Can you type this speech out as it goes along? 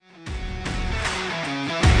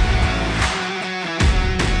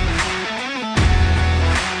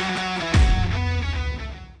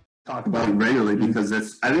about it regularly because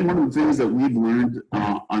I think one of the things that we've learned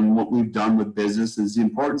on what we've done with business is the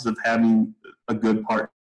importance of having a good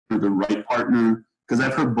partner, the right partner. Because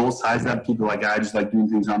I've heard both sides. That people like, I just like doing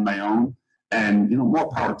things on my own, and more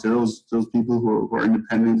power to those people who are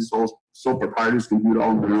independent, sole proprietors can do it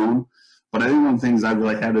all on their own. But I think one of the things I've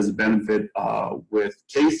really had as a benefit with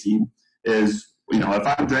Casey is,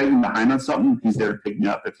 if I'm dragging behind on something, he's there to pick me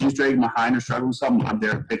up. If he's dragging behind or struggling with something, I'm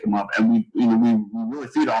there to pick him up. And we really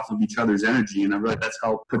feed off of each other's energy. And I really, that's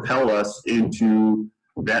helped propel us into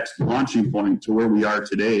that launching point to where we are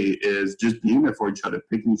today, is just being there for each other,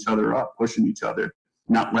 picking each other up, pushing each other,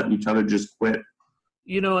 not letting each other just quit.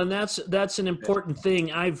 And that's an important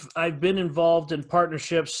thing. I've been involved in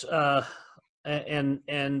partnerships,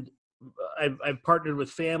 and I've partnered with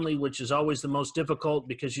family, which is always the most difficult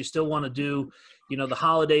because you still want to do, the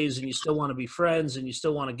holidays, and you still want to be friends, and you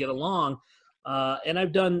still want to get along. And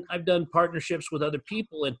I've done partnerships with other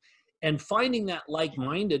people, and finding that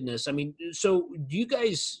like-mindedness. I mean, so do you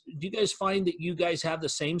guys find that you guys have the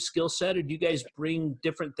same skill set, or do you guys bring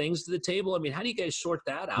different things to the table? I mean, how do you guys sort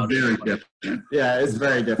that out? Very different. Yeah, it's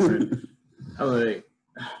very different. Like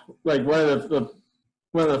one of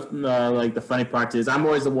the funny parts is I'm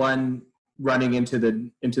always the one running into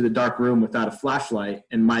the dark room without a flashlight,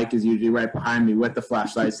 and Mike is usually right behind me with the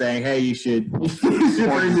flashlight, saying, "Hey, you should bring this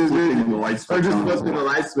in," or just flipping the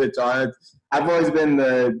light switch on. I've always been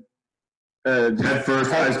the head first,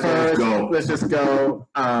 let's just go.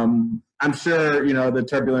 I'm sure the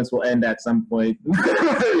turbulence will end at some point.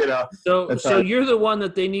 So you're the one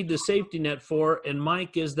that they need the safety net for, and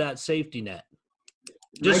Mike is that safety net.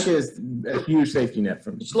 Mike is a huge safety net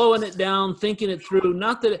for me. Slowing it down, thinking it through.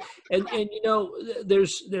 Not that,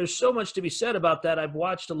 there's so much to be said about that. I've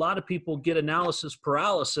watched a lot of people get analysis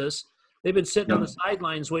paralysis. They've been sitting on the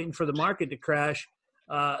sidelines waiting for the market to crash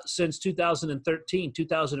since 2013,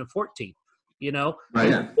 2014.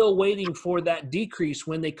 Right. Still waiting for that decrease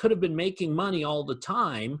when they could have been making money all the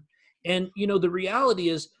time. And the reality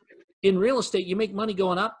is, in real estate, you make money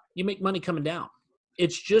going up, you make money coming down.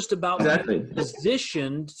 It's just about being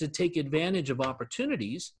positioned to take advantage of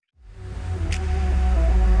opportunities.